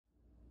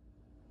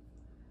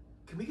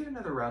Can we get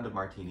another round of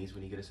martinis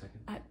when you get a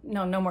second?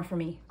 No, no more for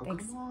me. Oh,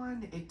 Thanks. come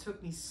on. It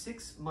took me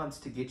 6 months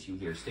to get you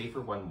here. Stay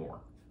for one more.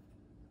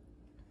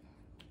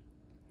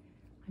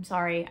 I'm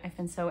sorry. I've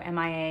been so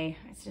MIA.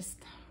 It's just,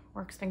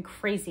 work's been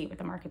crazy with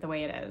the market the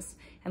way it is.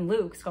 And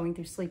Luke's going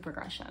through sleep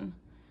regression.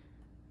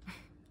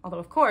 Although,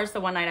 of course,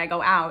 the one night I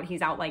go out,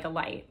 he's out like a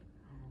light.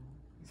 Oh,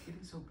 he's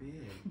getting so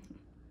big.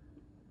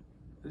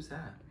 Who's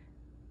that?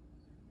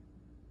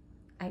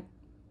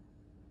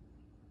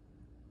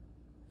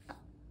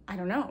 I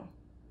don't know.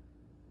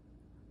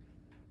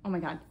 Oh my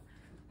God.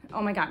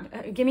 Oh my God.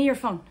 Give me your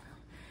phone.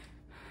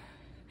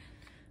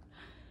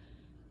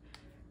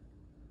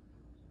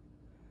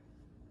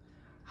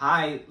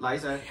 Hi,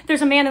 Liza.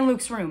 There's a man in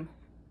Luke's room.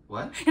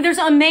 What? There's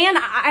a man.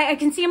 I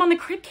can see him on the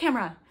crib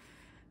camera.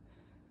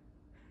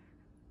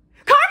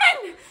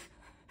 Carmen!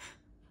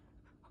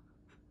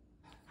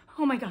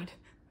 Oh my God.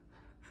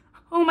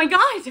 Oh my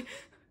God.